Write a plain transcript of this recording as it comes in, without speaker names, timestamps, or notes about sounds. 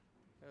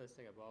Let's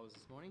take our Bibles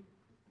this morning.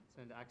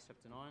 Turn to Acts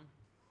chapter 9.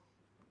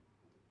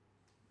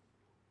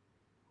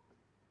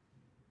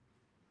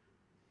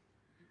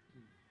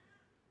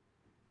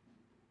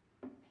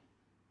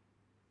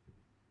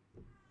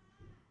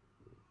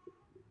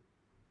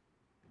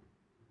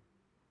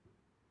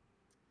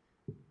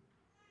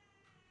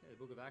 The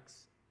book of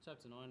Acts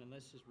chapter 9, and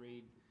let's just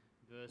read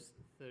verse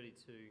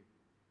 32. It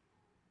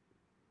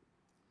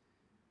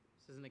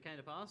says, "And it came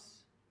to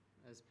pass,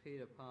 as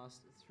Peter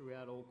passed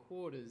throughout all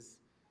quarters,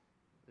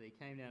 that he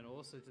came down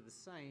also to the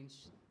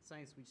saints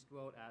which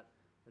dwelt at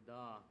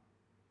Lydda.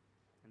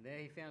 And there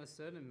he found a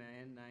certain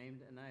man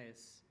named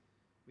Aeneas,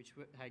 which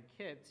had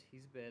kept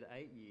his bed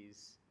 8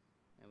 years,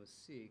 and was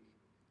sick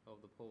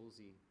of the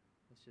palsy."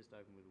 Let's just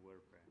open with a word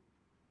of prayer.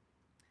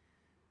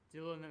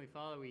 Dear Lord and Heavenly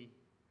Father, we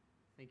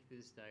thank you for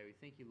this day. We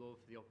thank you, Lord,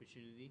 for the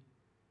opportunity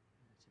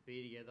to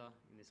be together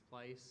in this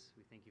place.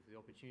 We thank you for the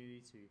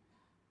opportunity to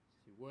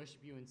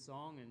worship you in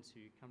song and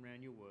to come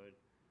around your word.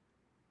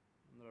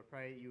 And Lord, I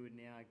pray that you would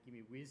now give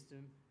me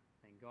wisdom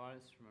and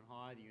guidance from on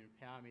high, that you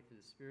empower me through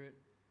the Spirit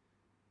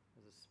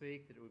as I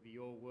speak, that it would be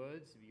your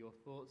words, it would be your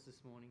thoughts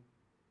this morning.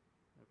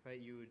 I pray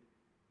that you would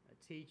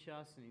teach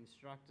us and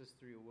instruct us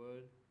through your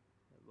word,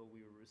 that, Lord,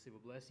 we will receive a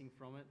blessing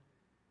from it,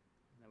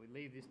 and that we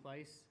leave this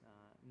place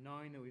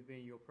knowing that we've been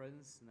in your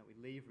presence, and that we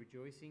leave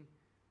rejoicing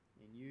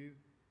in you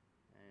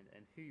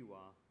and who you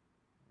are.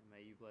 And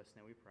may you bless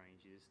now, we pray in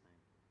Jesus'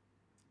 name.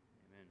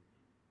 Amen.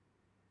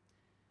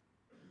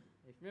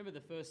 If you remember,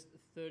 the first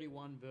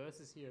 31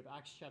 verses here of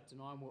Acts chapter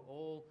 9 were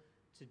all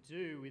to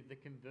do with the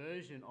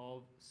conversion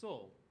of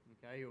Saul,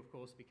 who of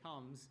course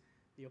becomes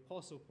the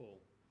Apostle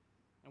Paul.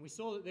 And we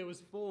saw that there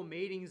was 4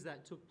 meetings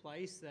that took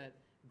place that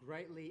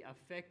greatly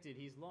affected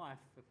his life.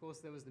 Of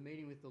course, there was the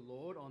meeting with the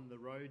Lord on the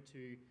road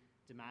to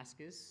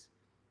Damascus.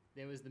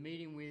 There was the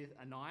meeting with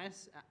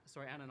Ananias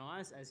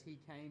as he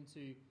came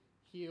to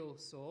heal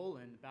Saul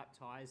and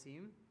baptize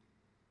him.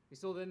 We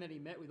saw then that he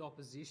met with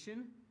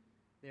opposition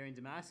there in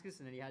Damascus,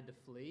 and then he had to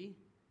flee.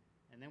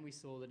 And then we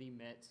saw that he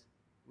met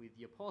with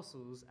the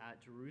apostles at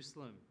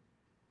Jerusalem.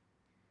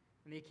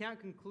 And the account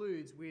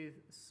concludes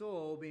with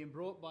Saul being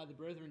brought by the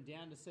brethren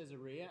down to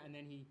Caesarea, and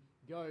then he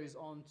goes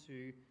on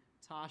to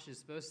Tarshish.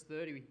 Verse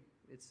 30,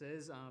 it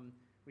says,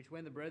 which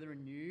when the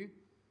brethren knew,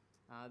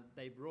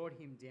 they brought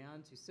him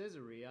down to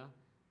Caesarea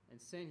and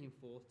sent him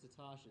forth to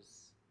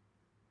Tarshish.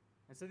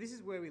 And so this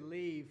is where we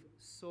leave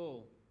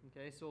Saul.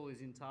 Saul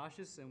is in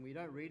Tarshish, and we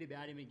don't read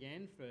about him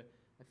again for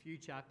a few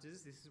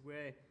chapters. This is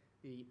where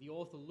the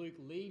author Luke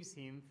leaves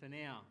him for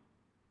now.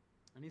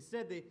 And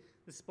instead,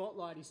 the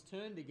spotlight is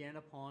turned again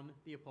upon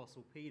the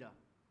Apostle Peter.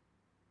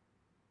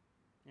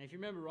 Now, if you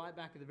remember right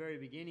back at the very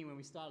beginning when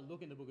we started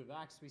looking at the book of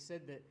Acts, we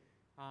said that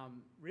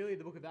really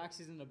the book of Acts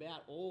isn't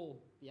about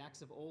all the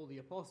acts of all the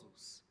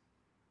apostles.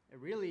 It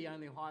really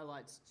only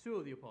highlights 2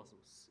 of the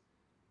apostles.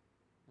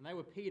 And they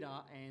were Peter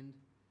and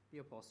the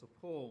Apostle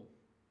Paul.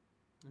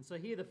 And so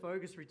here the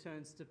focus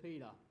returns to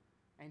Peter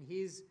and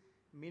his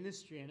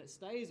ministry, and it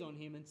stays on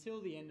him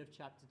until the end of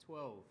chapter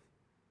 12.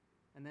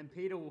 And then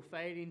Peter will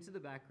fade into the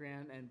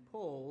background, and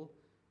Paul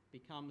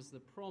becomes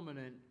the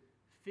prominent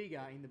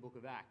figure in the book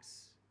of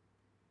Acts.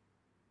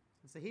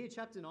 And so here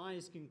chapter 9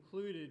 is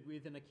concluded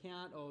with an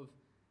account of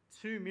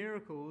 2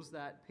 miracles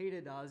that Peter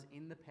does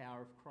in the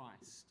power of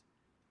Christ.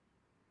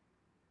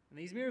 And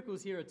these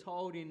miracles here are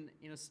told in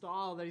a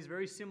style that is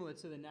very similar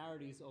to the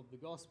narratives of the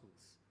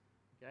Gospels.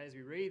 As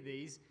we read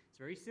these, it's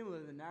very similar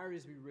to the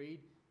narratives we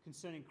read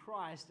concerning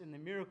Christ and the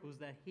miracles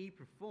that he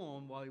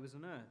performed while he was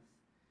on earth.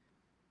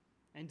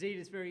 Indeed,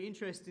 it's very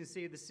interesting to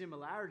see the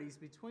similarities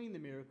between the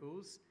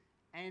miracles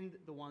and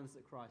the ones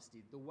that Christ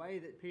did. The way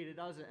that Peter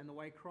does it and the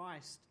way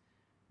Christ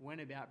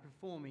went about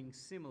performing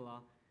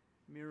similar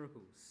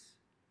miracles.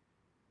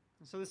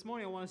 And so this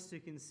morning I want us to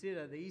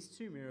consider these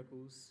 2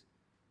 miracles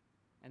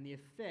and the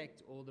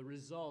effect or the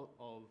result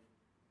of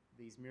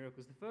these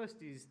miracles. The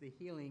first is the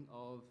healing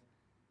of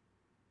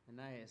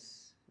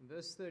Aeneas. In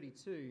verse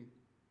 32,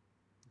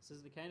 it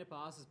says, "It came to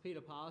pass, as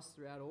Peter passed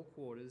throughout all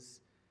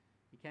quarters,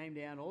 he came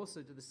down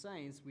also to the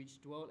saints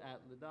which dwelt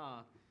at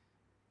Lydda.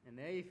 And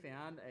there he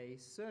found a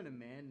certain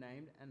man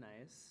named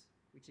Aeneas,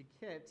 which had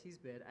kept his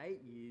bed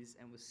 8 years,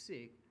 and was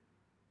sick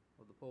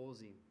of the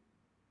palsy."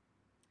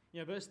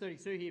 Verse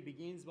 32 here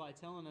begins by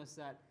telling us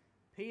that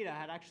Peter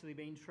had actually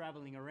been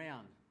travelling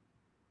around.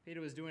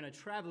 Peter was doing a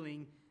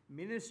travelling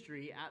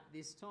ministry at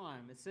this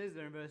time. It says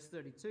there in verse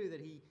 32 that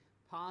he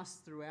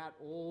passed throughout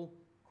all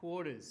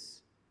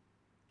quarters.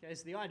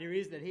 So the idea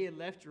is that he had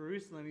left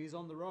Jerusalem, he was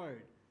on the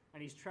road,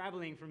 and he's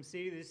travelling from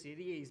city to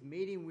city. He's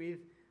meeting with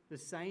the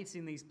saints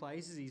in these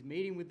places, he's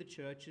meeting with the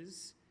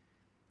churches,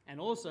 and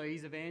also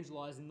he's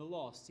evangelizing the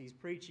lost. He's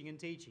preaching and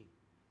teaching.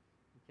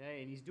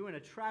 And he's doing a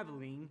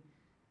travelling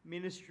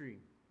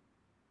ministry.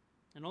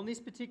 And on this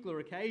particular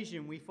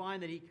occasion, we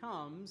find that he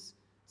comes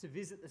to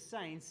visit the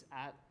saints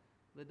at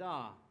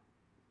Lydda.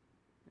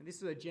 And this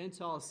was a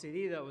Gentile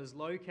city that was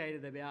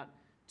located about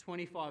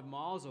 25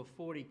 miles or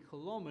 40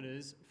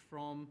 kilometers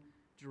from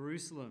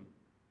Jerusalem.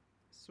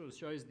 Sort of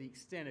shows the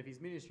extent of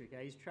his ministry.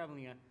 He's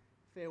traveling a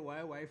fair way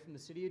away from the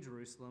city of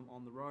Jerusalem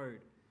on the road.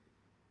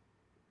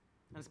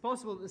 And it's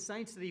possible that the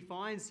saints that he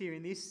finds here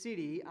in this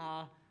city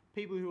are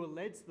people who were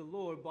led to the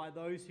Lord by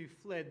those who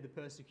fled the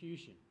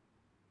persecution.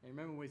 And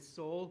remember with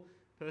Saul,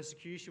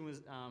 persecution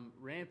was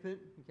rampant,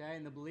 okay,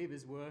 and the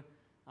believers were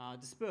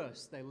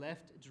dispersed. They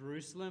left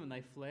Jerusalem and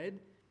they fled.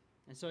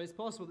 And so it's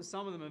possible that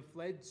some of them have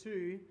fled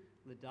to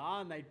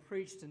Lydda and they'd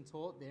preached and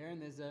taught there,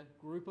 and there's a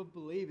group of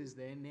believers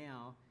there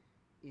now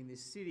in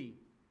this city.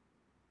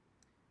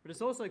 But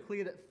it's also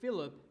clear that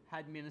Philip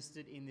had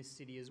ministered in this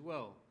city as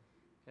well.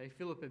 Okay,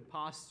 Philip had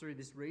passed through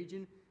this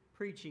region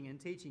preaching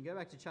and teaching. Go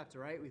back to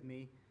chapter 8 with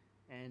me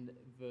and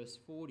verse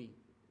 40. It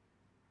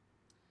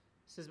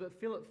says, But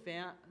Philip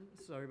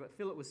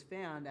was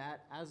found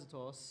at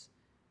Azotus,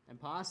 and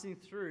passing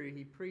through,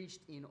 he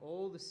preached in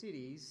all the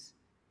cities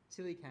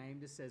till he came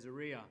to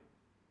Caesarea.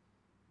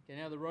 Okay,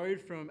 now the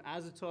road from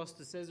Azotus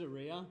to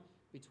Caesarea,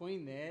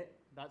 between there,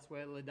 that's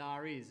where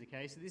Lydda is.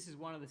 Okay, so this is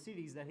one of the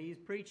cities that he is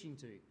preaching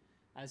to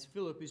as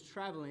Philip is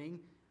travelling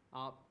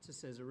up to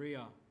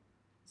Caesarea.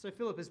 So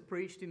Philip has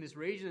preached in this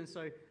region, and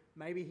so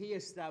maybe he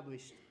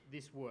established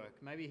this work.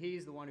 Maybe he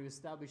is the one who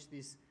established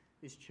this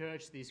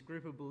church, this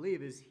group of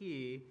believers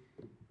here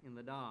in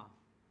Lydda.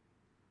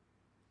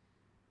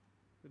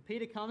 But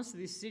Peter comes to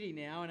this city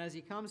now, and as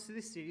he comes to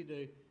this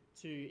city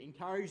to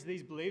encourage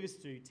these believers,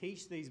 to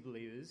teach these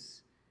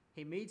believers,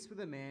 he meets with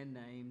a man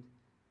named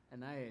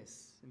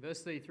Aeneas. In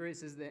verse 33 it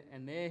says that,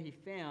 And there he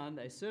found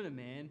a certain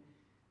man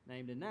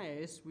named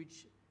Aeneas,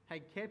 which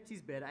had kept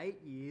his bed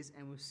 8 years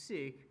and was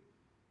sick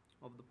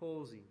of the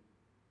palsy.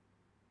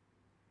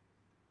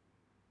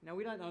 Now,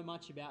 we don't know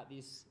much about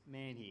this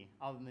man here,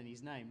 other than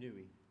his name, do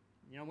we?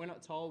 You know, we're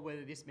not told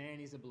whether this man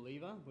is a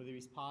believer, whether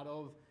he's part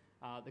of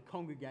the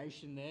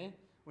congregation there.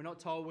 We're not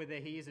told whether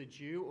he is a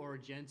Jew or a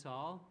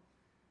Gentile.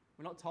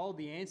 We're not told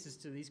the answers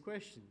to these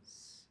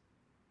questions.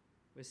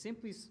 We're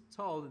simply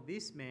told that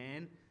this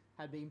man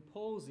had been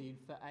palsied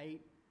for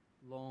 8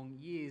 long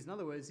years. In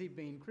other words, he'd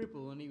been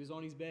crippled and he was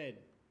on his bed.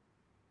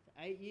 For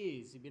 8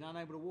 years, he'd been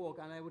unable to walk,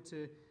 unable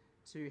to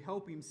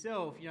help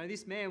himself. You know,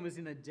 this man was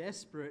in a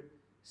desperate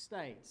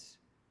state.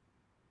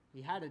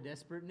 He had a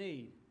desperate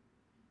need.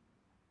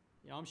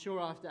 You know, I'm sure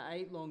after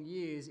 8 long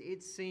years,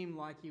 it seemed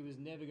like he was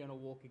never going to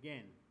walk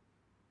again.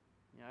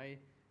 You know,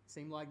 it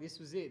seemed like this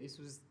was it. This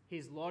was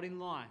his lot in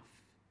life.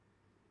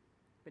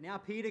 But now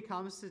Peter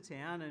comes to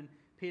town, and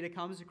Peter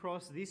comes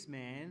across this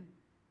man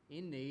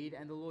in need,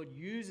 and the Lord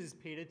uses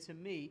Peter to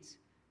meet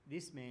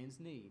this man's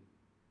need.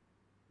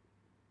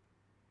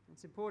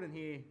 It's important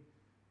here,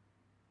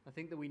 I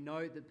think, that we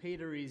note that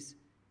Peter is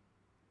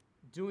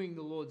doing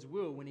the Lord's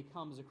will when he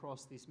comes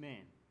across this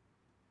man.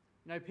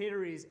 You know,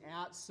 Peter is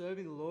out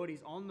serving the Lord.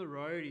 He's on the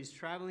road. He's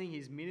traveling.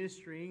 He's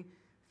ministering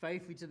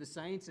faithfully to the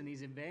saints, and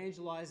he's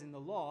evangelizing the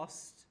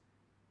lost,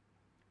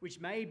 which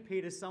made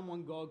Peter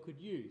someone God could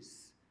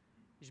use,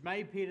 which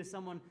made Peter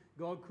someone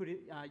God could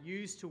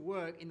use to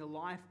work in the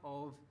life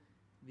of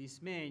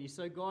this man.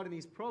 So God in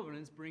his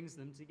providence brings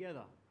them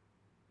together.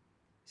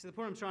 So the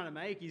point I'm trying to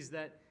make is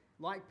that,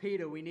 like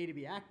Peter, we need to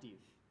be active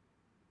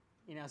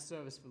in our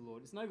service for the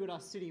Lord. It's no good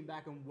us sitting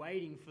back and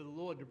waiting for the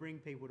Lord to bring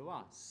people to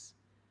us.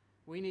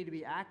 We need to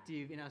be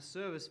active in our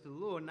service for the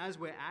Lord, and as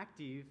we're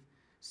active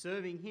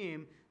serving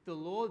him, the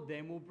Lord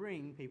then will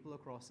bring people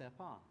across our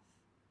path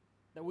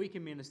that we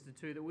can minister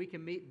to, that we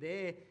can meet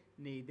their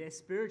need, their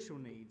spiritual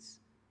needs,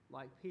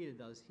 like Peter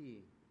does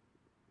here.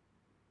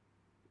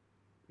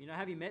 You know,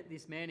 having met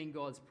this man in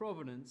God's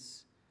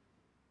providence,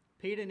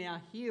 Peter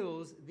now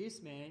heals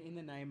this man in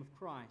the name of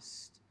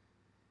Christ.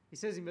 He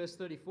says in verse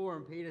 34,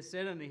 And Peter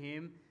said unto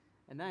him,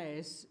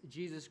 Aeneas,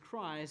 Jesus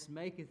Christ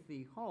maketh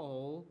thee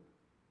whole.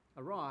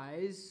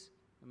 Arise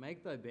and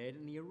make thy bed.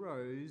 And he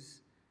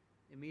arose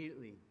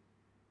immediately.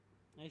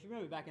 Now, if you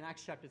remember back in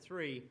Acts chapter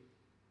 3,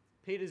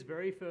 Peter's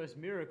very first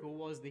miracle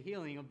was the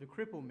healing of the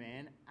crippled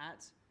man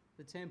at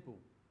the temple.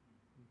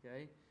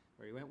 Okay,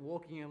 where he went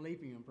walking and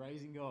leaping and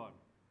praising God.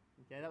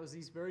 Okay, that was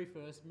his very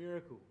first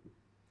miracle.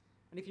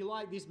 And if you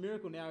like, this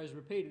miracle now is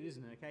repeated,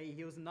 isn't it? Okay, he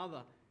heals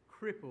another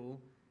crippled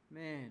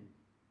man.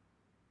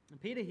 And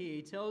Peter here,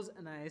 he tells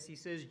Aeneas, he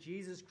says,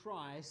 Jesus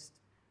Christ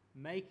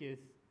maketh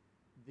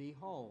thee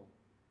whole.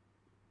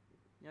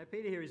 You know,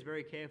 Peter here is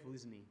very careful,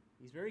 isn't he?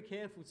 He's very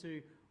careful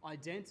to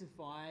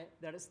identify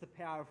that it's the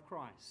power of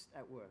Christ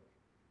at work.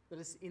 That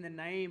it's in the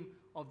name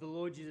of the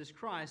Lord Jesus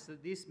Christ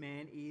that this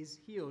man is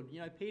healed. You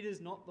know, Peter's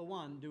not the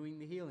one doing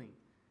the healing.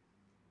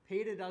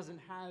 Peter doesn't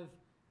have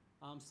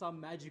some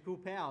magical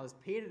powers.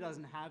 Peter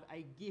doesn't have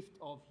a gift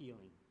of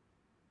healing.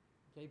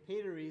 Okay,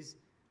 Peter is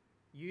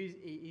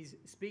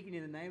speaking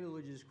in the name of the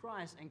Lord Jesus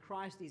Christ, and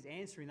Christ is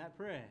answering that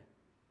prayer.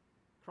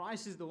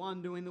 Christ is the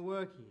one doing the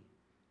work here.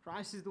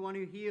 Christ is the one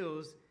who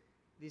heals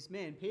this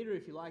man. Peter,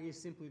 if you like,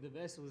 is simply the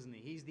vessel, isn't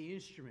he? He's the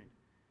instrument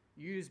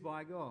used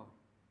by God.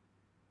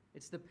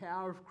 It's the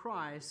power of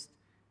Christ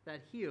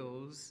that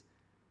heals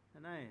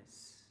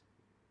Aeneas.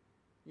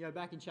 You know,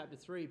 back in chapter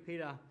 3,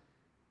 Peter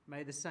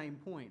made the same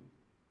point.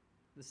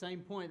 The same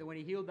point that when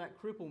he healed that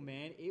crippled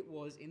man, it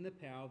was in the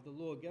power of the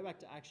Lord. Go back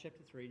to Acts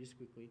chapter 3 just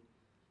quickly.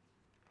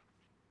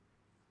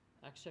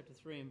 Acts chapter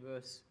 3 and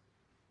verse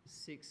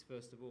 6,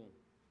 first of all.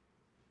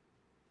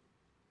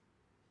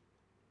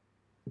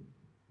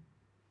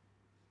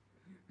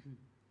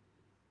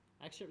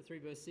 Acts chapter 3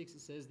 verse 6,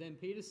 it says, Then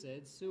Peter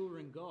said, Silver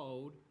and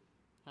gold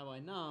have I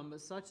none,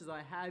 but such as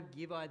I have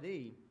give I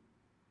thee.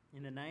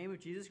 In the name of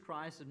Jesus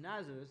Christ of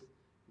Nazareth,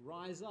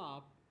 rise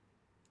up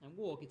and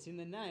walk. It's in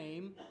the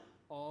name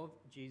of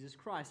Jesus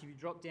Christ. If you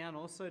drop down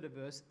also to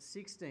verse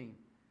 16,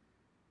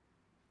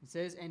 it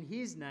says, And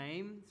his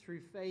name, through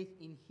faith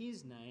in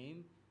his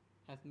name,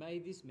 hath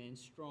made this man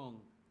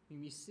strong,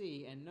 whom ye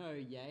see and know,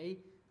 yea,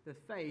 the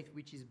faith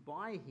which is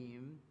by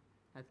him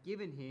hath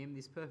given him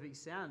this perfect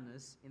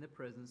soundness in the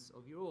presence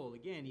of you all.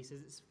 Again, he says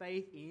it's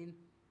faith in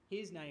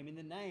his name, in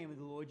the name of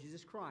the Lord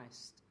Jesus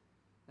Christ.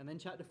 And then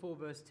chapter 4,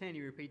 verse 10,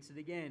 he repeats it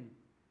again.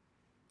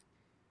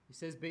 He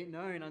says, Be it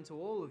known unto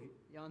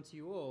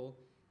you all,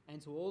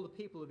 and to all the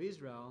people of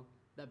Israel,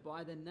 that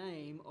by the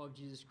name of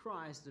Jesus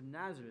Christ of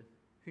Nazareth,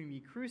 whom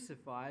ye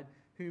crucified,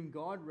 whom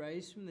God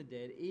raised from the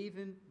dead,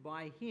 even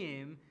by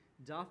him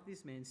doth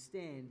this man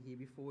stand here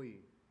before you.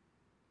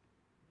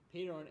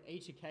 Peter, on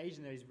each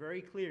occasion, there is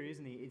very clear,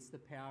 isn't he? It's the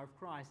power of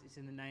Christ. It's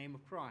in the name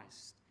of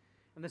Christ.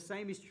 And the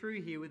same is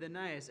true here with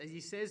Aeneas, as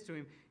he says to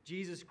him,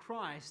 Jesus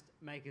Christ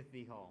maketh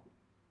thee whole.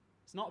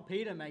 It's not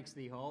Peter makes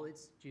thee whole,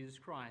 it's Jesus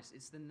Christ.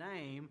 It's the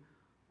name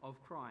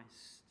of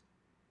Christ.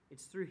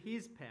 It's through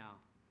his power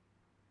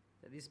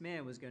that this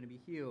man was going to be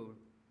healed.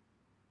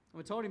 And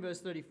we're told in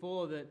verse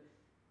 34 that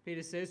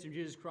Peter says to him,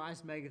 Jesus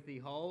Christ maketh thee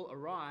whole,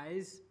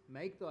 arise,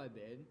 make thy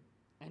bed,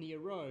 and he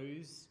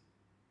arose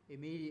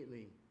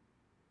immediately.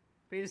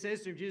 Peter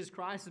says to him, Jesus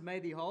Christ has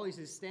made thee whole. He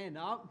says, stand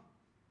up,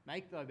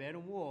 make thy bed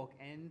and walk.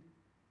 And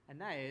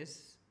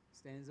Aeneas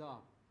stands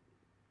up.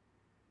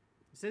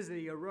 It says that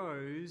he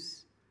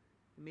arose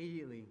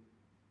immediately.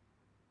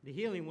 The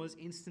healing was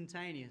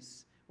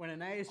instantaneous. When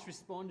Aeneas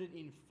responded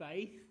in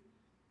faith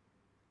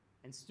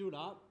and stood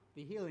up,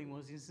 the healing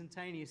was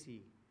instantaneous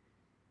here.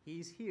 He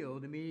is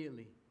healed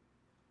immediately.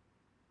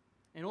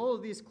 And all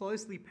of this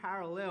closely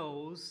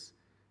parallels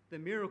the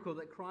miracle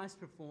that Christ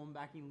performed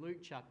back in Luke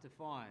chapter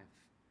 5.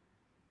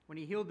 When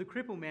he healed the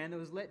crippled man that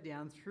was let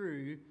down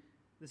through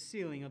the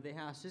ceiling of their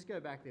house. Just go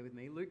back there with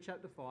me. Luke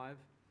chapter 5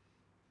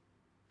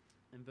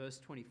 and verse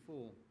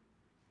 24.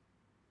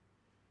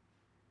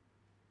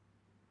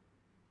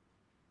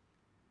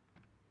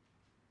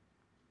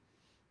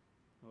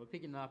 We're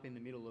picking it up in the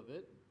middle of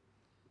it.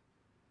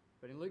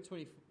 But in Luke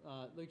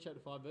chapter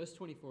 5, verse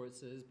 24, it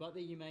says, But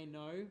that you may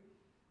know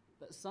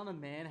that the Son of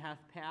Man hath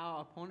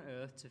power upon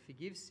earth to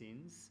forgive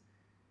sins,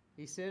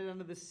 he said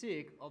unto the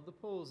sick of the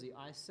palsy,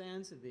 I say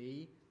unto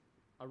thee,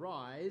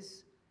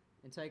 arise,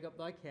 and take up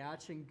thy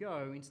couch, and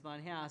go into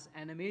thine house.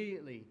 And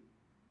immediately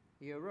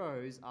he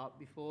arose up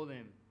before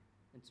them,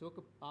 and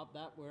took up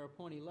that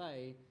whereupon he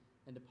lay,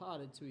 and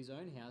departed to his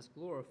own house,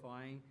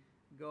 glorifying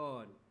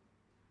God.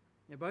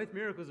 Now, both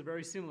miracles are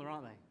very similar,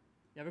 aren't they?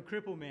 You have a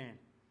crippled man,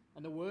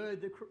 and the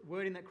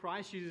wording that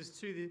Christ uses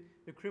to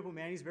the crippled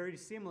man is very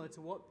similar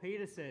to what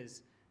Peter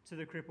says to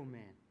the crippled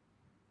man.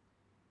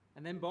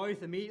 And then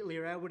both immediately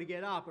are able to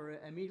get up, are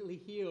immediately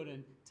healed,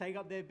 and take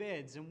up their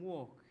beds and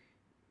walk.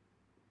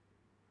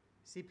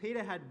 See,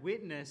 Peter had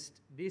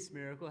witnessed this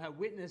miracle, had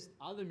witnessed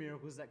other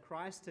miracles that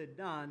Christ had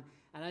done,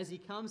 and as he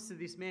comes to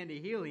this man to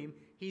heal him,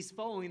 he's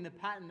following the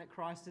pattern that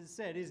Christ had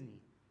said, isn't he?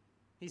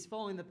 He's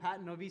following the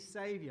pattern of his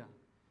Saviour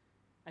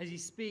as he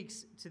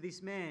speaks to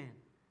this man.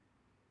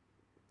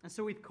 And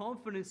so with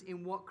confidence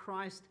in what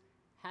Christ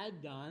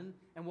had done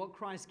and what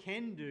Christ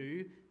can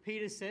do,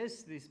 Peter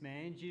says to this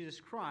man, Jesus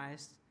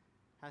Christ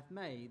hath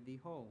made thee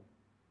whole.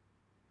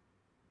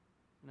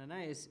 And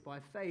Aeneas, by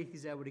faith,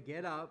 is able to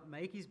get up,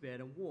 make his bed,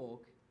 and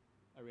walk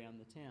around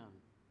the town.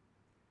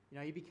 You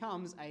know, he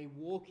becomes a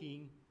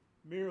walking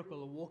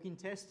miracle, a walking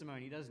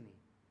testimony, doesn't he?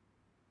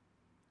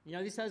 You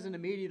know, this has an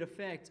immediate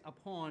effect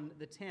upon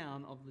the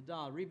town of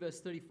Lydda. Read verse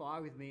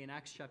 35 with me in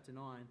Acts chapter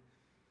 9.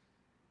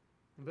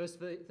 In verse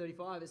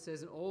 35 it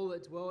says, And all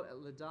that dwelt at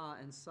Lydda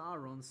and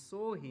Saron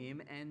saw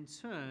him and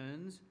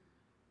turned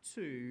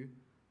to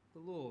the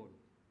Lord.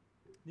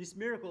 This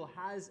miracle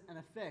has an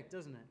effect,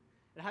 doesn't it?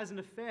 It has an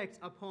effect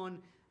upon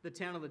the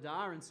town of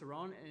Lydda and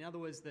Saron, in other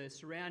words, the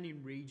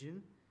surrounding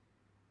region,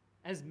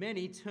 as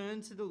many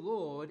turn to the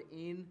Lord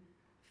in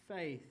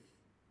faith.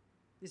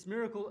 This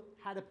miracle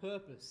had a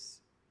purpose.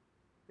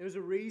 There was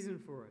a reason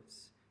for it.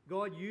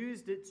 God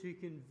used it to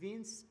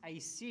convince a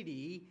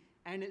city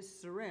and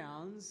its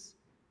surrounds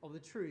of the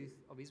truth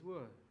of his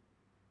word.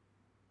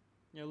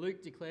 You know,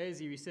 Luke declares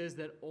here, he says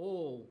that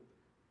all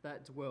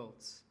that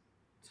dwelt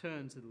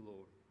turned to the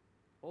Lord.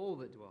 All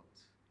that dwelt.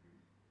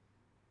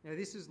 Now,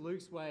 this is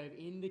Luke's way of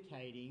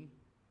indicating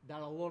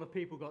that a lot of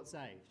people got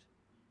saved.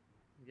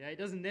 Okay? It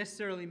doesn't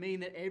necessarily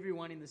mean that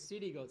everyone in the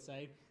city got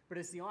saved, but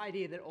it's the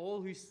idea that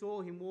all who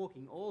saw him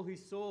walking, all who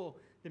saw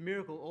the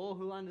miracle, all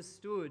who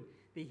understood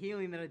the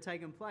healing that had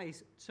taken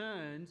place,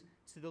 turned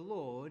to the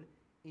Lord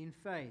in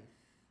faith.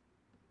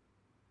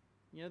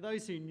 You know,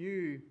 those who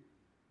knew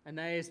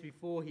Aeneas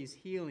before his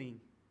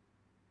healing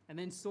and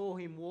then saw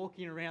him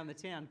walking around the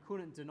town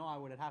couldn't deny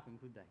what had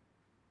happened, could they?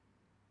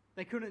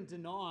 They couldn't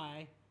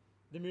deny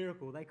the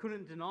miracle. They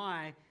couldn't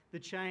deny the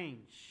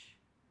change.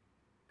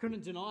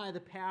 Couldn't deny the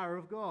power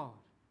of God.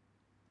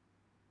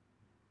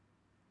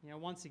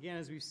 Once again,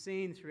 as we've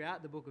seen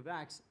throughout the book of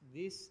Acts,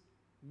 this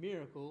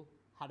miracle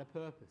had a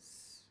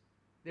purpose.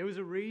 There was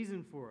a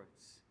reason for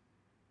it.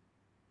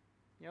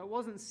 It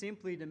wasn't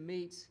simply to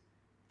meet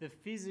the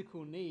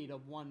physical need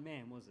of one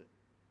man, was it?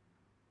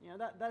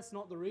 That's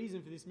not the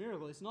reason for this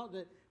miracle. It's not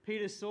that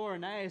Peter saw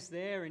Aeneas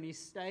there and he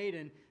stayed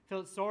and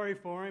felt sorry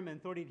for him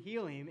and thought he'd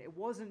heal him. It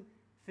wasn't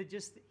for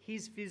just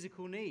his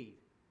physical need.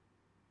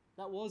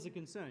 That was a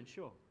concern,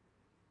 sure.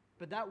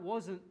 But that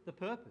wasn't the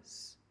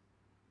purpose.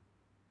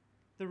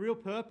 The real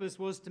purpose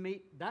was to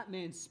meet that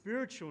man's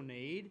spiritual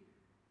need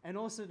and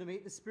also to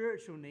meet the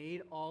spiritual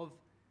need of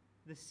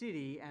the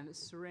city and its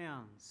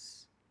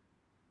surrounds.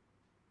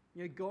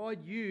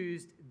 God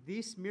used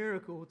this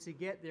miracle to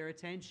get their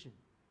attention.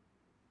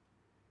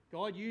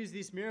 God used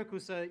this miracle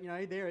so,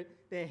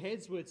 their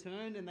heads were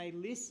turned and they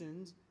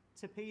listened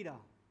to Peter.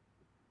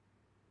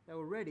 They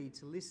were ready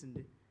to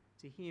listen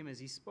to him as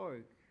he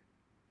spoke.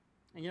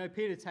 And,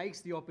 Peter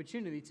takes the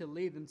opportunity to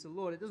lead them to the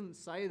Lord. It doesn't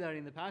say that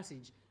in the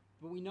passage,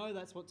 but we know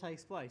that's what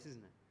takes place,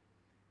 isn't it?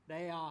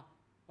 They are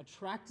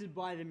attracted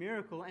by the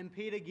miracle and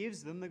Peter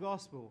gives them the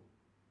gospel.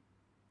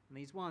 And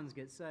these ones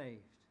get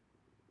saved.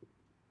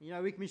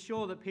 We can be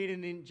sure that Peter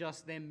didn't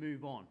just then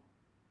move on.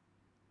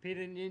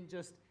 Peter didn't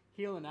just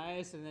heal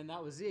Aeneas and then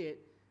that was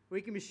it.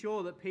 We can be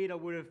sure that Peter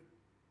would have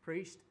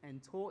preached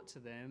and taught to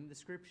them the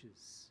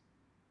scriptures.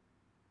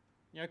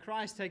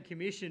 Christ had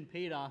commissioned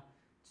Peter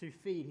to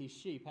feed his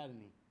sheep, hadn't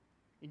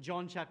he? In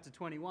John chapter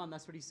 21,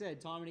 that's what he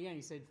said time and again.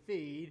 He said,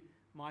 "Feed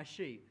my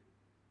sheep."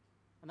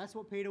 And that's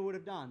what Peter would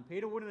have done.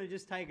 Peter wouldn't have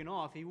just taken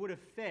off. He would have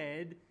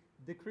fed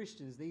the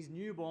Christians, these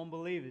newborn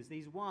believers,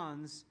 these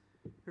ones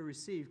who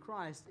receive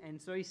Christ.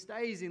 And so he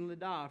stays in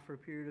Lydda for a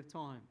period of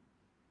time,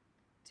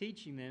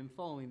 teaching them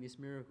following this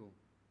miracle.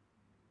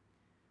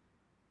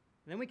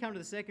 And then we come to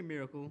the second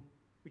miracle,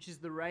 which is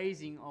the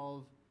raising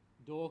of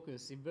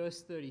Dorcas. In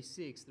verse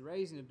 36, the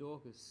raising of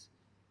Dorcas.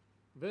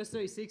 In verse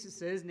 36 it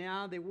says,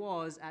 "Now there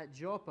was at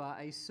Joppa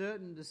a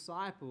certain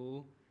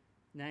disciple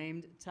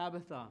named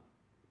Tabitha,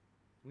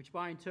 which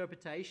by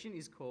interpretation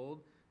is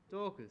called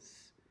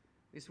Dorcas.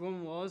 This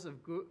woman was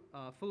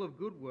full of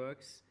good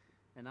works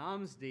and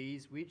alms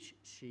deeds which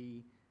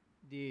she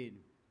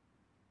did."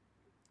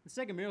 The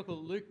second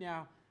miracle that Luke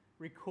now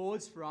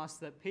records for us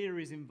that Peter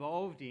is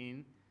involved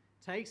in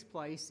takes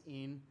place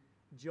in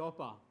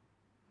Joppa.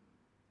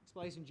 Takes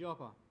place in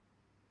Joppa.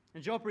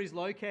 And Joppa is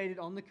located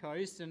on the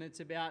coast and it's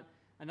about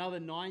another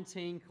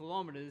 19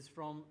 kilometers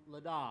from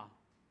Lydda.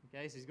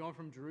 Okay, so he's gone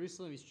from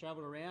Jerusalem, he's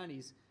travelled around,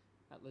 he's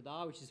at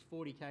Lydda, which is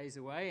 40 k's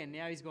away, and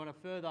now he's gone a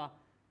further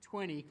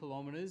 20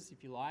 kilometres,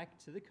 if you like,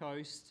 to the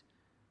coast,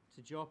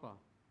 to Joppa.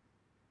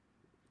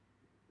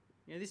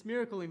 This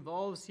miracle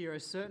involves here a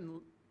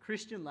certain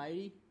Christian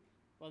lady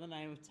by the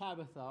name of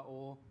Tabitha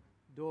or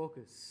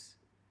Dorcas.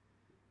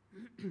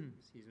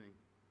 Excuse me.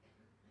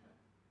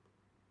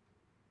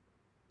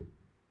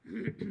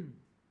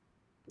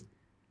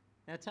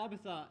 Now,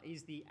 Tabitha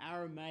is the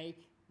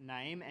Aramaic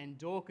name and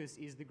Dorcas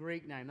is the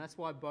Greek name. That's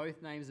why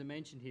both names are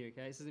mentioned here,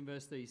 okay? It says in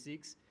verse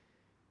 36,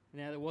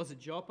 "Now there was at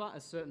Joppa a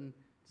certain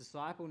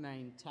disciple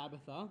named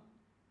Tabitha,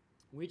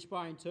 which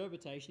by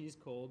interpretation is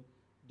called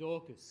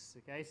Dorcas."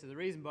 Okay, so the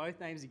reason both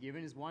names are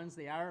given is one's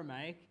the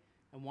Aramaic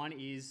and one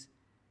is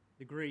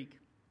the Greek.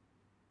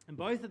 And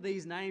both of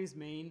these names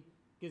mean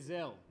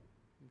gazelle,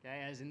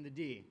 okay, as in the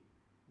deer.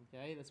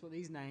 Okay, that's what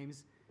these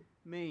names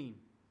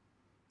mean.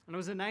 And it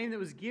was a name that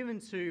was given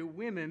to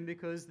women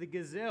because the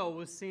gazelle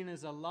was seen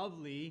as a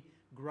lovely,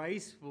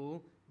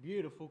 graceful,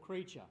 beautiful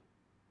creature.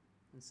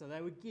 And so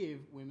they would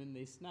give women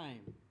this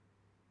name.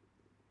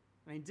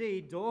 And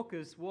indeed,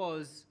 Dorcas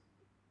was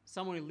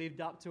someone who lived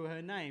up to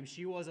her name.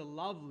 She was a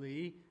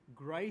lovely,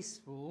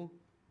 graceful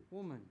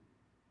woman.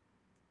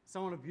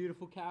 Someone of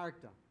beautiful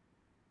character.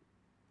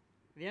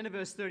 At the end of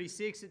verse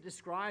 36, it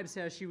describes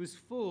how she was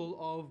full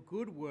of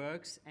good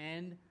works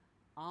and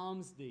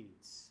alms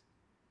deeds.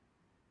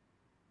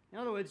 In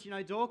other words,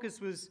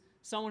 Dorcas was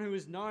someone who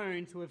was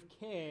known to have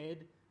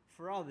cared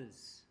for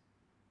others.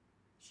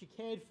 She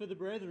cared for the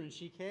brethren.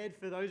 She cared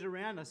for those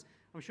around us.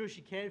 I'm sure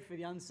she cared for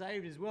the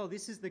unsaved as well.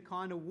 This is the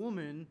kind of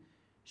woman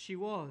she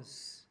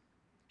was.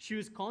 She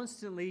was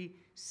constantly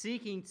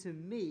seeking to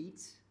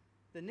meet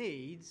the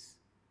needs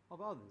of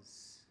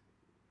others,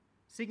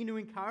 seeking to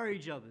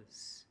encourage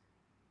others.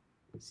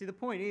 See, the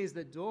point is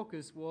that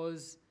Dorcas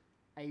was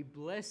a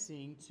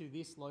blessing to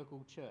this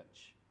local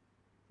church.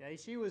 Okay,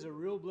 she was a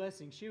real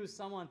blessing. She was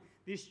someone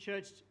this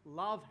church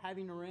loved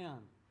having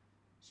around.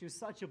 She was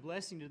such a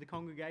blessing to the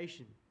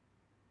congregation,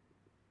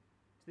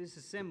 to this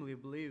assembly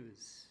of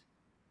believers.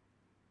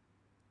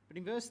 But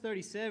in verse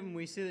 37,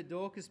 we see that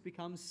Dorcas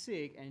becomes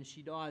sick and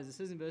she dies. It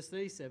says in verse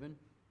 37,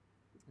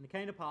 "And it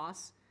came to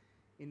pass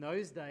in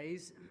those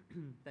days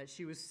that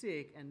she was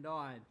sick and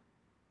died.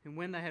 And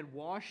when they had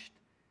washed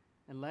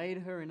and laid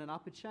her in an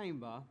upper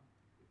chamber,"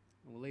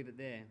 and we'll leave it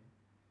there.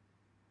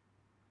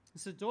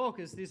 So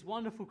Dorcas, this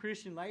wonderful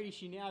Christian lady,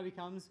 she now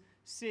becomes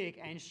sick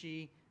and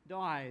she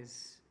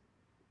dies.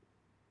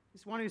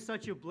 This one who's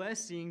such a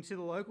blessing to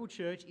the local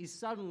church is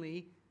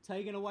suddenly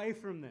taken away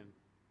from them.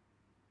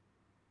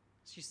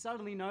 She's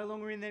suddenly no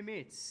longer in their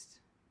midst.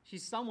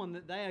 She's someone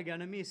that they are going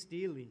to miss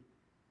dearly.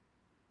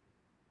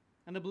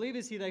 And the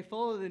believers here, they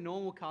follow the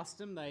normal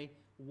custom. They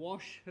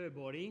wash her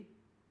body,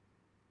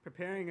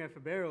 preparing her for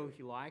burial, if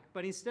you like.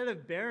 But instead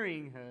of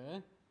burying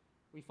her,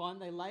 we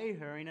find they lay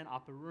her in an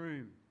upper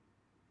room.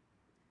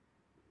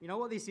 You know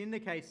what this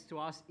indicates to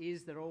us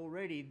is that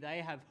already they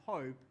have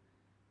hope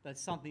that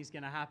something's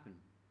going to happen.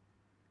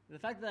 The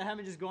fact that they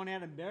haven't just gone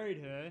out and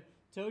buried her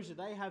tells you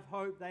they have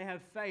hope, they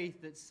have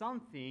faith that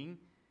something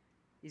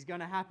is going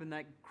to happen,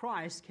 that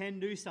Christ can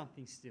do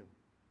something still.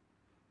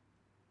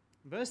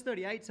 Verse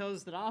 38 tells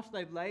us that after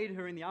they've laid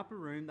her in the upper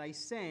room, they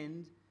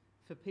send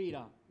for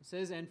Peter. It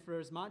says, "And for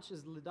as much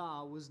as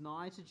Lydda was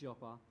nigh to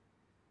Joppa,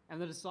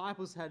 and the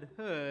disciples had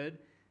heard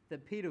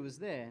that Peter was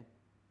there,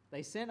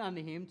 they sent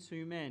unto him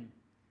 2 men,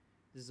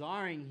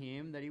 desiring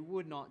him that he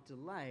would not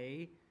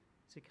delay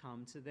to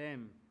come to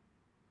them."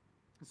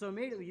 And so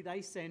immediately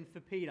they send for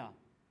Peter.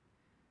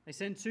 They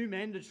send 2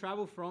 men to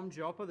travel from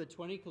Joppa, the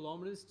 20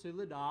 kilometers, to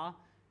Lydda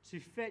to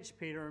fetch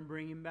Peter and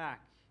bring him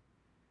back.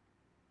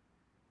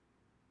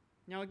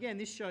 Now again,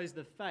 this shows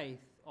the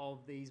faith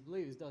of these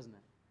believers, doesn't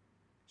it?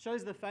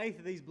 Shows the faith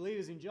of these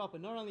believers in Joppa.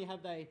 Not only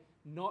have they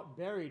not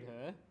buried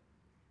her,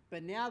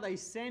 but now they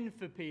send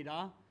for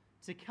Peter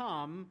to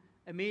come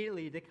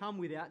immediately, to come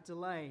without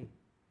delay.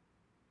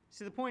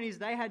 So the point is,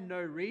 they had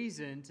no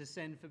reason to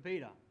send for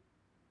Peter.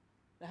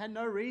 They had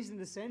no reason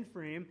to send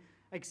for him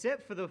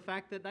except for the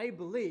fact that they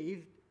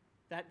believed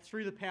that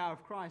through the power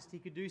of Christ he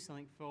could do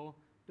something for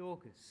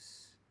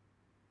Dorcas.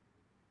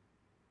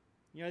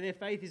 You know, their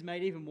faith is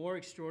made even more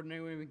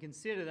extraordinary when we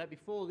consider that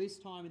before this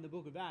time in the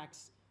book of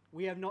Acts,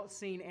 we have not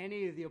seen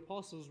any of the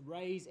apostles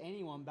raise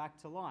anyone back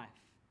to life.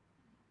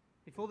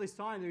 Before this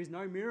time, there is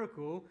no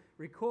miracle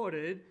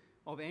recorded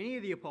of any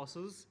of the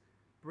apostles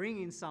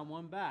bringing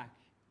someone back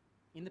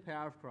in the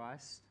power of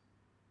Christ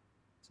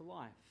to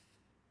life.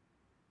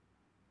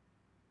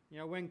 You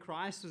know, when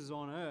Christ was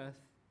on earth,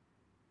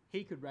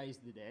 he could raise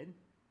the dead.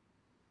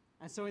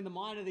 And so in the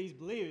mind of these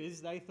believers,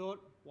 they thought,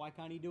 why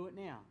can't he do it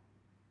now?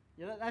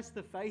 Yeah, that's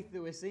the faith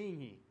that we're seeing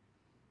here.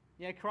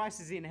 Yeah,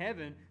 Christ is in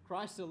heaven.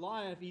 Christ is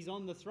alive. He's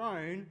on the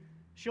throne.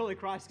 Surely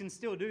Christ can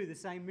still do the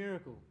same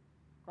miracle.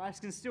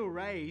 Christ can still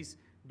raise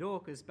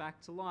Dorcas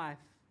back to life.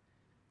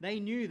 They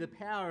knew the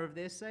power of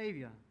their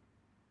Saviour.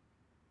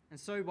 And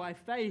so by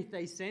faith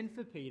they send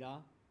for Peter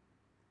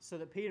so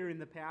that Peter in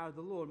the power of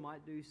the Lord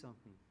might do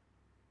something.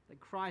 That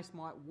Christ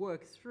might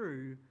work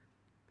through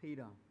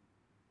Peter.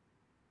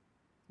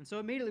 And so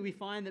immediately we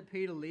find that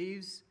Peter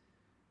leaves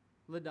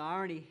Lydda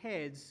and he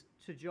heads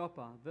to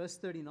Joppa. Verse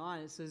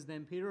 39, it says,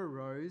 "Then Peter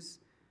arose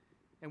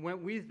and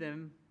went with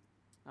them.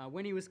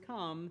 When he was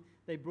come,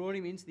 they brought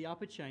him into the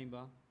upper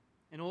chamber,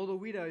 and all the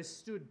widows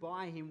stood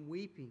by him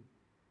weeping,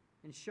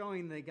 and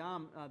showing the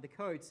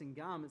coats and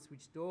garments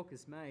which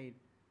Dorcas made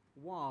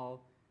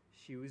while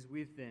she was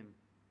with them."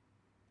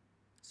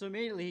 So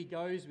immediately he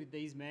goes with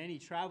these men. He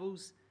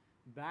travels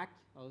the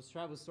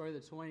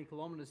 20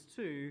 kilometers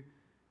to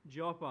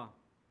Joppa.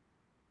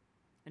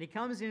 And he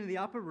comes into the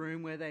upper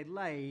room where they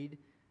laid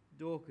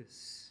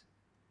Dorcas.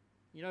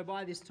 You know,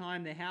 by this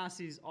time the house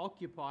is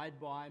occupied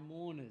by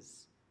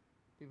mourners.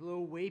 People who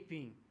are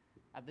weeping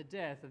at the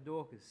death of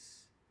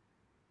Dorcas.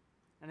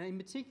 And in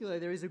particular,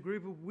 there is a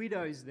group of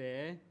widows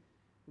there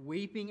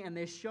weeping, and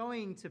they're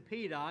showing to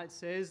Peter, it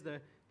says,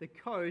 the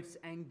coats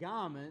and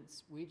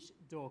garments which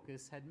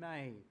Dorcas had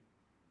made.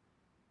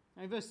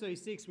 Now in verse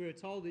 36, we are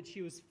told that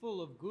she was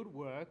full of good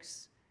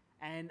works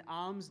and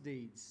alms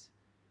deeds.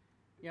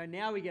 You know,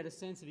 now we get a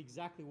sense of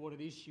exactly what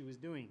it is she was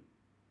doing.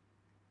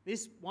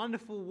 This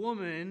wonderful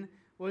woman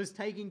was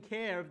taking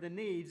care of the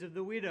needs of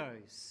the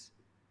widows.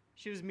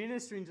 She was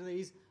ministering to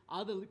these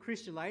other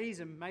Christian ladies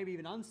and maybe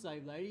even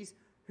unsaved ladies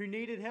who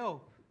needed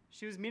help.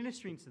 She was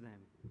ministering to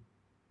them.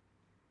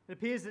 It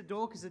appears that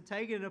Dorcas had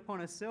taken it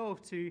upon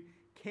herself to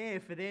care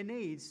for their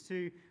needs,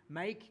 to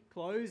make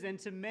clothes and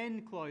to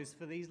mend clothes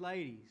for these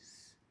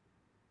ladies.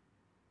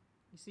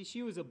 You see,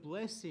 she was a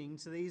blessing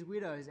to these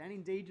widows and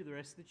indeed to the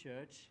rest of the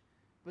church.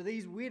 But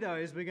these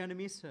widows were going to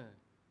miss her.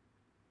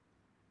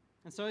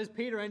 And so as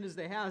Peter enters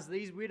the house,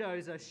 these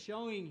widows are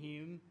showing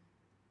him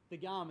the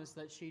garments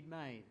that she'd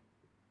made.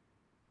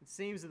 It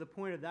seems that the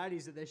point of that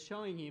is that they're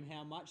showing him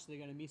how much they're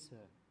going to miss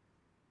her.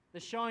 They're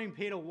showing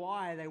Peter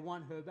why they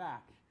want her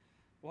back.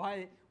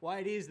 Why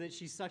it is that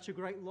she's such a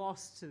great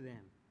loss to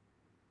them.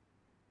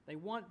 They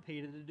want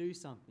Peter to do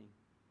something.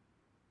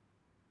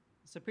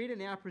 So Peter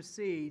now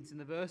proceeds in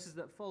the verses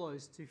that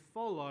follows to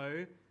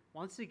follow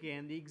once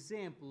again the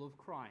example of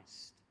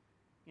Christ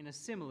in a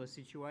similar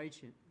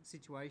situation.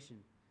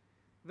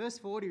 Verse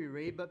 40 we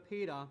read, "But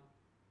Peter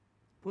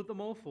put them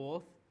all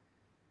forth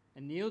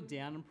and kneeled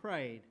down and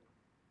prayed.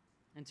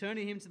 And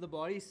turning him to the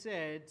body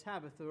said,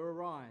 Tabitha,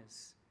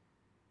 arise.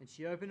 And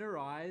she opened her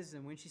eyes,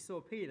 and when she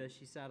saw Peter,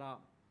 she sat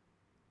up.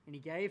 And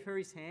he gave her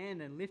his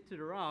hand and lifted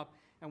her up,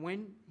 And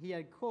when he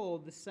had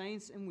called, the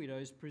saints and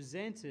widows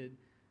presented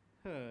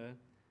her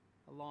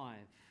alive.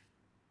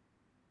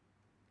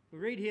 We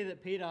read here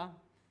that Peter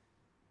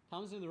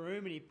comes in the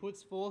room and he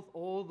puts forth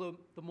all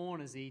the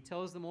mourners. He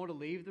tells them all to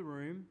leave the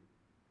room.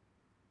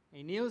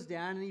 He kneels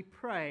down and he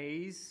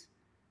prays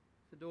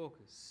for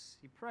Dorcas.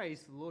 He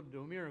prays for the Lord to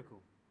do a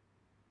miracle.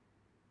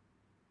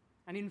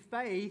 And in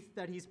faith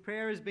that his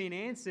prayer has been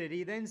answered,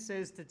 he then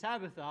says to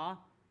Tabitha,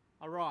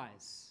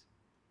 arise.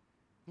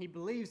 He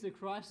believes that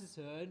Christ has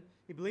heard.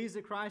 He believes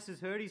that Christ has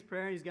heard his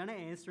prayer and he's going to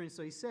answer. And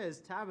so he says,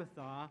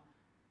 Tabitha,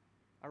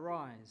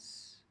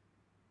 arise.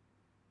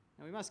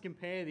 Now we must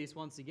compare this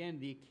once again,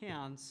 the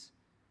accounts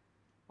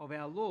of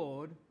our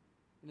Lord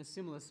in a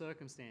similar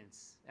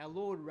circumstance. Our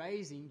Lord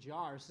raising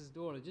Jairus'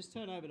 daughter. Just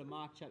turn over to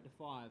Mark chapter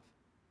 5.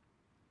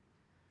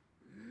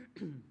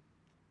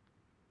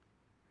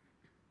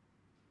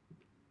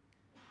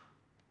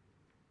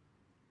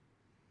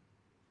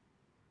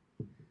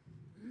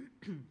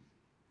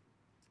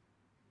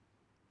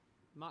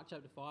 Mark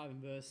chapter 5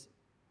 and verse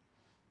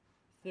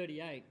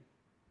 38.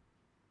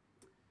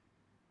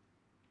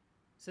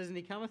 It says, and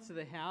he cometh to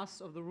the house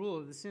of the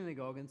ruler of the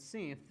synagogue, and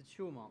seeth the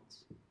tumult,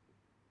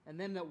 and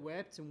them that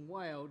wept and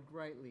wailed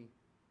greatly.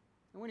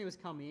 And when he was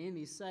come in,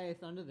 he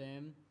saith unto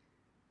them,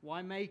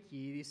 why make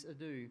ye this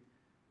ado,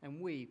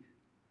 and weep?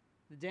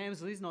 The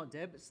damsel is not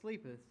dead, but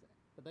sleepeth.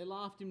 But they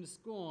laughed him to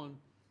scorn.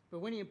 But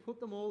when he had put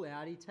them all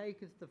out, he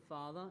taketh the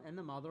father and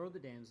the mother of the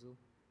damsel,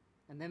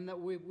 and them that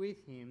were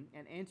with him,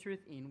 and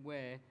entereth in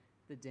where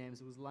the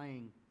damsel was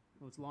lying.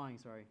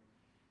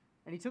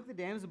 And he took the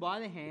damsel by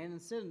the hand,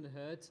 and said unto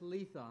her,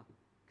 Talitha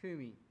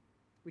cumi,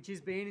 which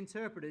is being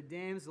interpreted,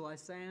 Damsel, I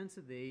say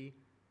unto thee,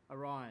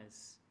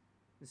 arise.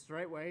 And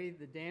straightway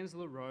the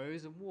damsel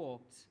arose and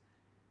walked,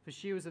 for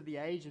she was of the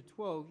age of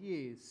 12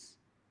 years.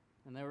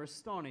 And they were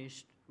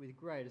astonished with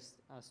great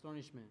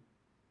astonishment.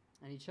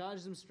 And he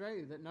charged them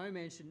straightly that no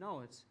man should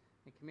know it,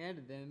 and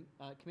commanded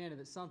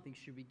that something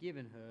should be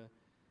given her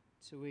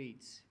to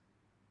eat.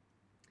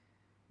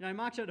 You know, in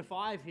Mark chapter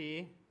 5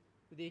 here,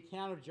 with the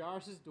account of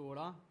Jairus'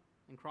 daughter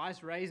and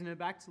Christ raising her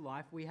back to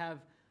life, we have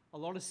a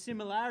lot of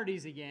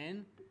similarities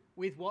again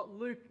with what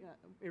Luke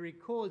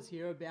records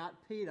here about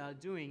Peter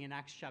doing in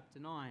Acts chapter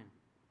 9.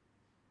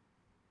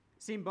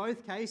 See, in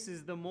both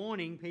cases, the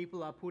mourning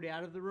people are put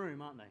out of the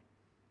room, aren't they?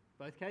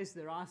 Both cases,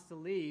 they're asked to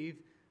leave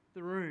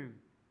the room.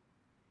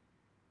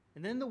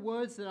 And then the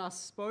words that are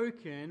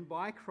spoken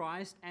by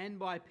Christ and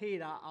by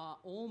Peter are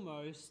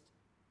almost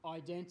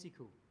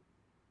identical.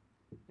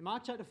 In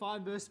Mark chapter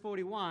 5, verse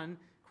 41,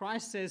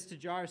 Christ says to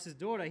Jairus'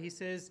 daughter, he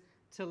says,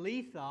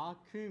 Talitha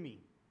cumi.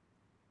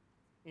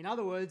 In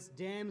other words,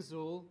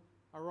 damsel,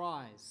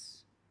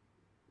 arise.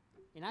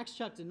 In Acts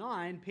chapter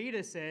 9,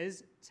 Peter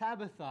says,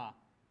 Tabitha,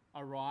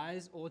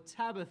 arise, or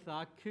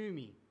Tabitha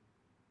cumi.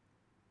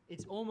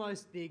 It's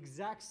almost the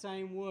exact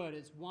same word.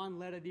 It's one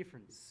letter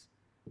difference.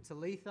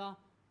 Talitha,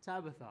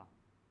 Tabitha.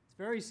 It's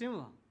very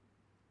similar.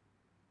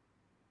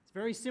 It's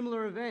very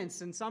similar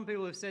events, and some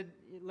people have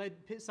led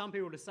some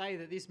people to say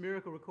that this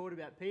miracle recorded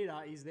about Peter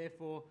is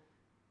therefore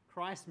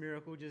Christ's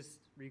miracle just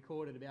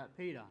recorded about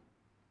Peter.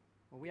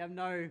 Well, we have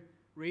no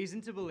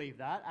reason to believe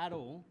that at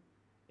all.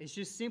 It's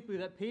just simply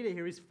that Peter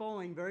here is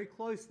following very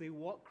closely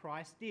what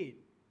Christ did.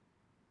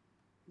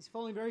 He's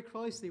following very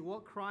closely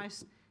what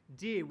Christ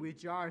did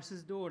with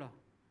Jairus' daughter.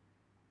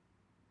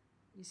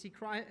 You see,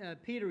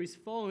 Peter is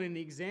following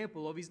the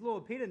example of his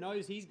Lord. Peter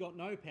knows he's got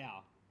no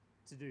power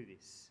to do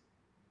this.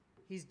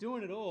 He's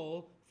doing it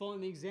all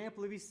following the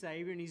example of his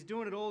Savior, and he's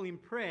doing it all in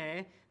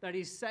prayer that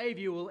his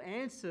Savior will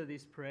answer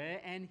this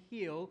prayer and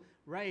he'll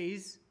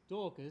raise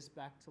Dorcas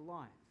back to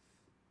life.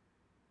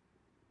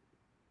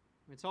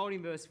 We're told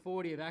in verse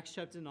 40 of Acts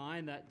chapter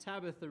 9 that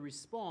Tabitha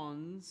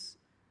responds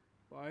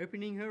by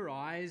opening her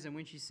eyes, and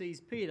when she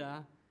sees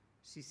Peter,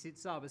 she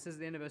sits up. It says at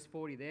the end of verse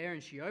 40 there,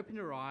 and she opened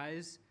her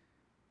eyes,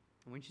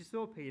 and when she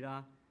saw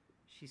Peter,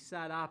 she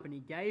sat up, and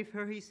he gave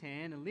her his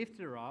hand and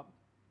lifted her up.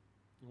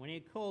 And when he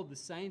had called, the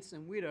saints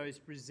and widows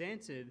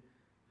presented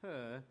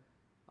her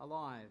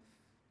alive.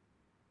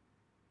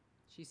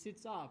 She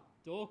sits up.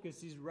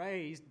 Dorcas is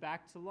raised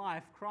back to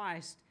life.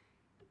 Christ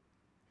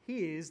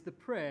hears the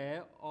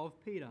prayer of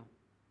Peter.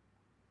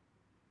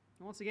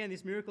 And once again,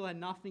 this miracle had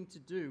nothing to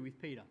do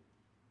with Peter.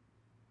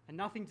 And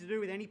nothing to do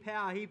with any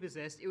power he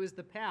possessed. It was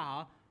the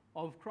power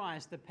of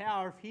Christ, the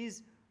power of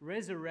his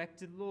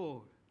resurrected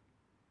Lord.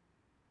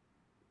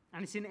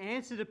 And it's in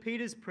answer to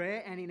Peter's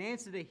prayer and in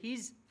answer to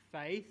his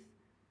faith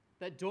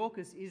that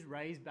Dorcas is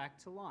raised back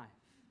to life.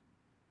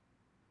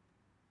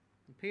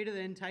 And Peter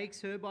then takes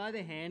her by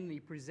the hand and he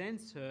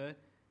presents her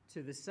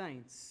to the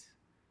saints.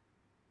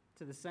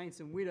 To the saints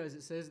and widows,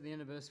 it says at the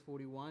end of verse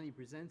 41, he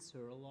presents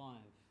her alive.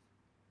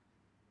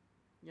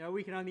 You know,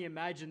 we can only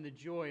imagine the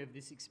joy of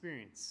this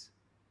experience.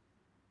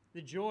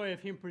 The joy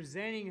of him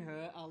presenting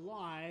her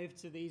alive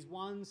to these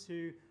ones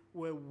who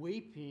were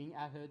weeping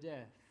at her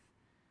death.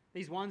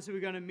 These ones who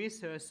were going to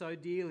miss her so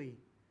dearly.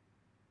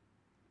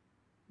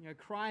 You know,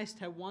 Christ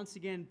had once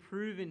again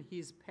proven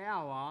his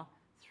power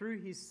through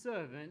his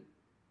servant,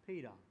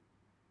 Peter.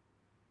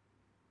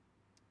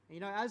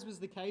 As was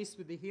the case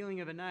with the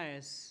healing of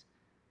Aeneas,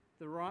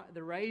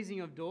 the raising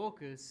of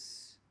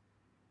Dorcas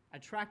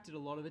attracted a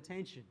lot of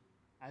attention,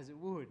 as it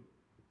would.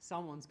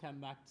 Someone's come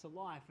back to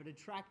life. It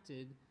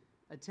attracted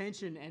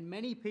attention, and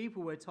many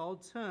people were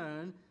told,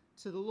 turn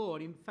to the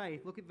Lord in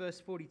faith. Look at verse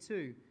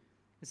 42.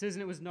 It says,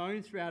 and it was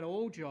known throughout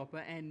all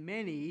Joppa, and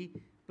many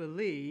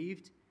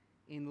believed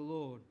in the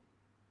Lord.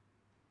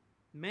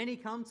 Many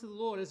come to the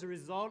Lord as a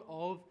result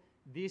of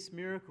this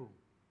miracle.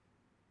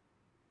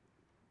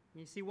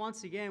 You see,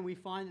 once again, we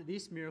find that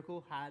this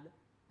miracle had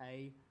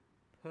a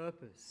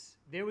purpose.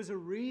 There was a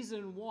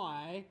reason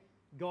why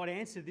God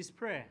answered this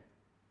prayer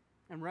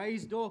and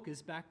raised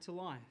Dorcas back to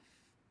life.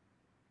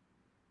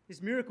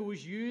 This miracle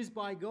was used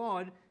by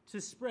God to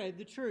spread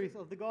the truth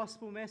of the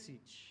gospel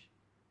message.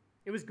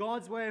 It was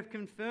God's way of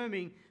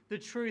confirming the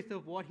truth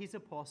of what his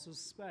apostles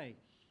spake.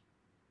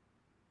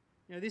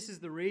 This is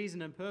the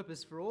reason and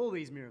purpose for all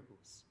these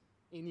miracles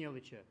in the early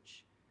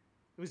church.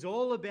 It was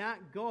all about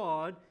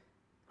God,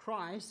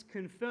 Christ,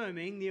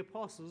 confirming the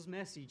apostles'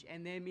 message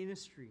and their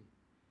ministry.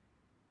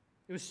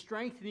 It was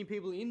strengthening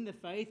people in the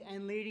faith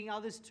and leading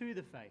others to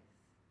the faith.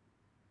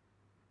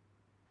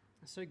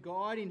 So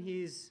God, in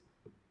his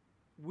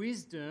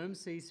wisdom,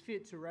 sees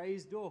fit to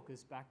raise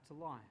Dorcas back to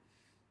life.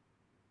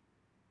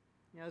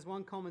 As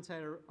one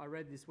commentator I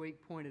read this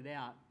week pointed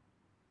out,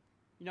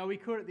 we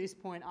could at this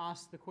point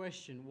ask the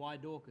question, why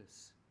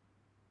Dorcas?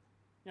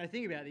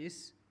 Think about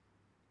this.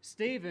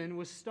 Stephen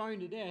was stoned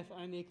to death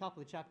only a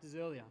couple of chapters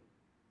earlier.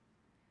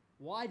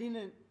 Why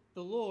didn't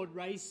the Lord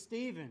raise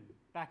Stephen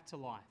back to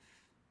life?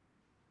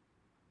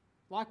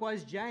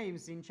 Likewise,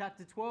 James in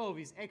chapter 12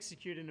 is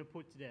executed and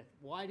put to death.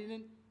 Why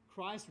didn't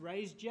Christ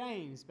raise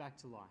James back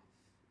to life?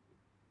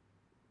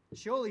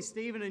 Surely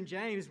Stephen and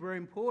James were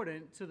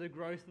important to the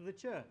growth of the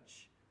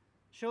church.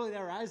 Surely they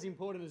were as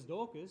important as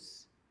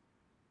Dorcas,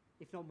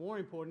 if not more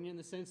important, in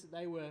the sense that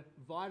they were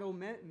vital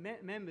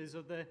members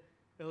of the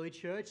early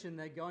church and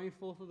they're going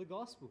forth of the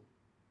gospel.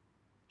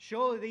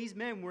 Surely these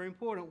men were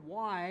important.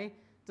 Why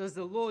does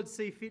the Lord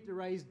see fit to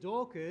raise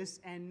Dorcas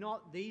and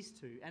not these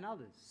two and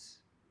others?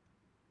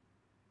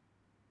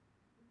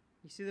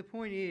 You see, the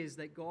point is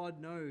that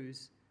God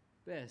knows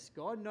best.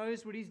 God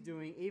knows what he's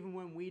doing even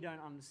when we don't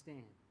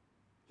understand.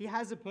 He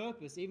has a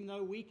purpose even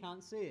though we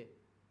can't see it.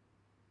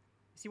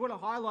 See, what it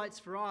highlights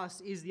for us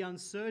is the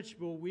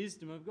unsearchable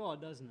wisdom of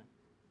God, doesn't it?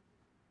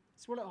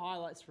 It's what it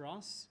highlights for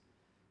us.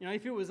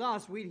 If it was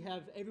us, we'd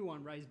have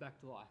everyone raised back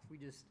to life. We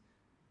just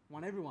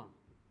want everyone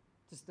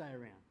to stay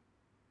around.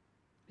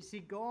 You see,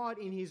 God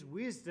in his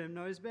wisdom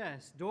knows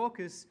best.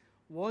 Dorcas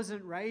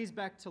wasn't raised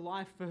back to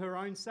life for her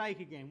own sake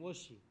again, was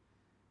she?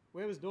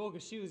 Where was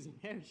Dorcas? She was in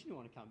heaven. She didn't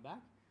want to come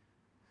back.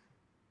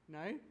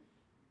 No?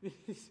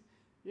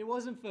 It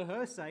wasn't for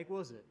her sake,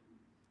 was it?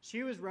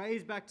 She was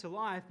raised back to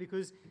life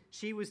because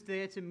she was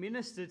there to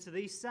minister to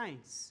these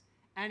saints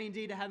and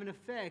indeed to have an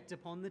effect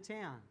upon the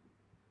town.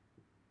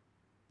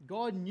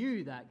 God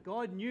knew that.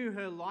 God knew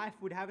her life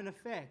would have an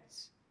effect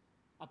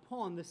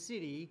upon the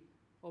city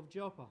of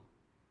Joppa.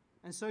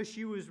 And so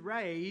she was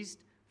raised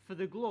for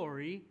the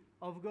glory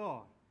of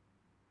God.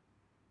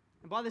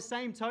 And by the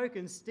same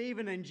token,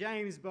 Stephen and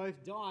James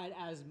both died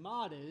as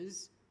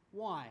martyrs.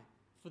 Why?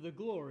 For the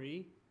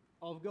glory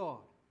of God.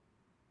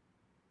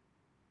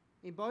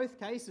 In both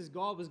cases,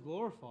 God was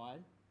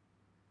glorified.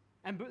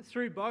 And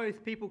through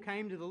both, people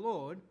came to the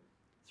Lord.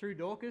 Through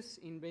Dorcas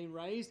in being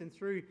raised and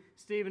through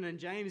Stephen and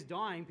James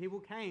dying, people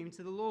came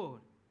to the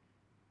Lord.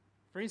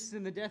 For instance,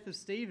 in the death of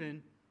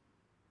Stephen,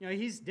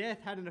 his death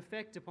had an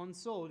effect upon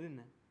Saul, didn't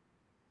it?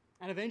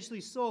 And eventually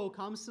Saul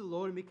comes to the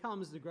Lord and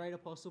becomes the great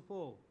apostle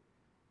Paul.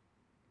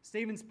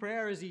 Stephen's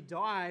prayer as he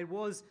died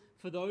was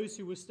for those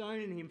who were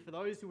stoning him, for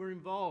those who were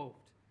involved.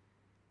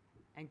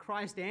 And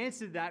Christ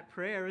answered that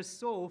prayer as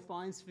Saul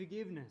finds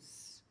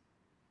forgiveness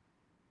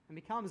and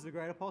becomes the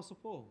great apostle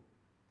Paul.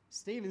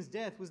 Stephen's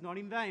death was not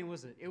in vain,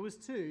 was it? It was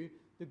to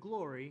the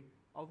glory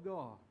of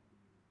God.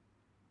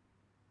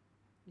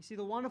 You see,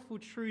 the wonderful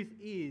truth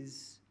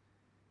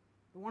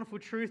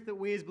that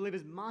we as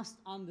believers must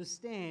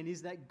understand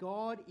is that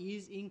God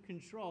is in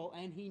control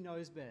and he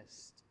knows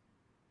best.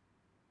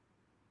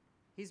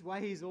 His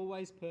way is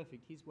always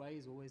perfect. His way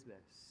is always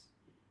best.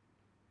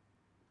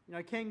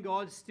 Can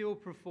God still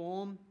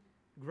perform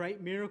great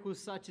miracles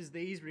such as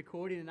these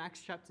recorded in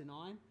Acts chapter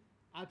 9?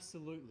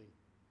 Absolutely.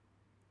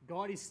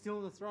 God is still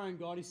on the throne.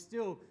 God is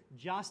still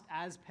just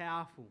as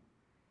powerful.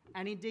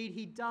 And indeed,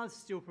 he does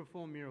still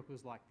perform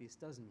miracles like this,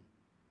 doesn't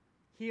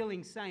he?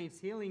 Healing saints,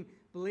 healing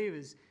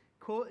believers,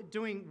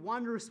 doing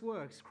wondrous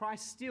works.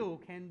 Christ still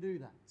can do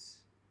that.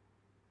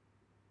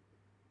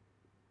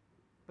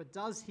 But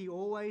does he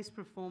always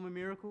perform a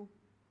miracle?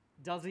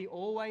 Does he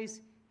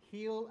always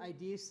heal a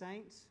dear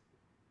saint?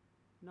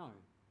 No.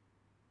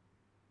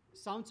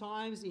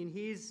 Sometimes in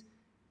his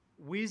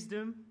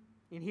wisdom,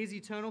 in his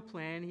eternal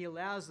plan, he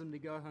allows them to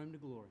go home to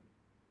glory.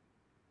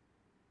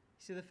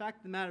 See, the fact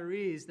of the matter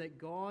is that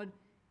God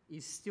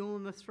is still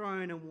on the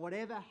throne, and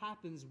whatever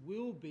happens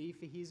will be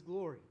for his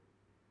glory.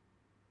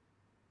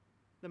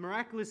 The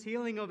miraculous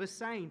healing of a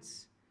saint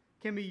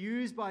can be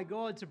used by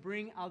God to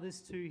bring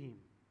others to him.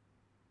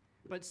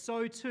 But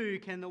so too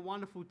can the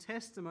wonderful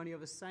testimony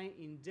of a saint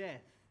in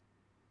death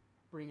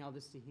bring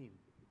others to him.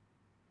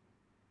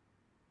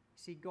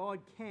 See, God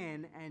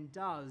can and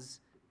does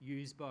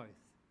use both.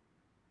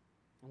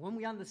 And when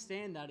we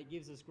understand that, it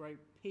gives us great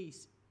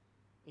peace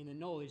in the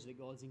knowledge that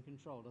God's in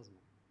control, doesn't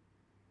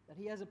it? That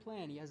he has a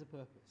plan, he has a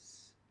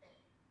purpose.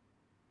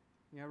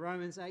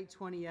 Romans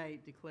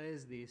 8:28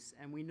 declares this,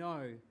 and we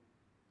know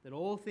that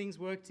all things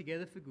work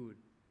together for good,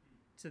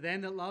 to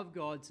them that love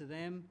God, to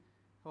them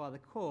who are the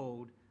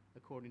called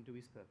according to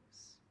his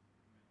purpose.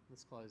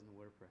 Let's close in the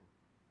word of prayer.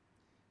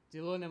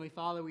 Dear Lord and Heavenly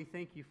Father, we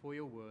thank you for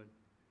your word.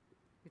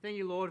 We thank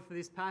you, Lord, for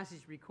this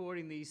passage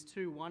recording these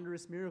two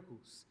wondrous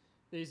miracles,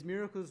 these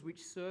miracles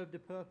which served a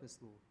purpose,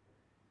 Lord,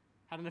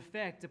 had an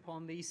effect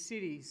upon these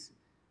cities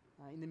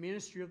in the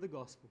ministry of the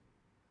gospel.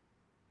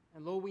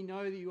 And Lord, we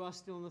know that you are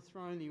still on the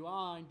throne, that you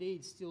are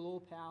indeed still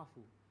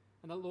all-powerful,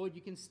 and that, Lord,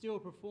 you can still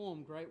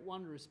perform great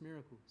wondrous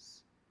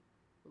miracles.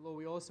 But Lord,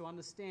 we also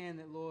understand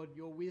that, Lord,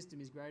 your wisdom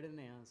is greater than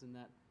ours, and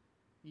that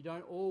you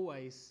don't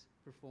always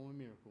perform a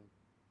miracle.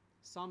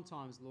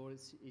 Sometimes, Lord,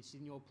 it's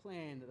in your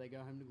plan that they go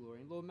home to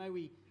glory. And Lord, may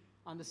we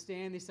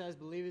understand this as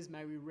believers.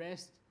 May we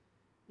rest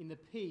in the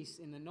peace,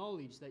 in the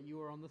knowledge that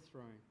you are on the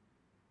throne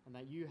and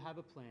that you have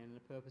a plan and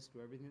a purpose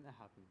to everything that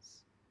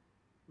happens.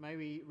 May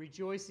we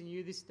rejoice in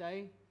you this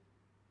day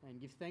and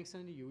give thanks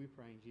unto you, we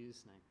pray in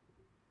Jesus' name.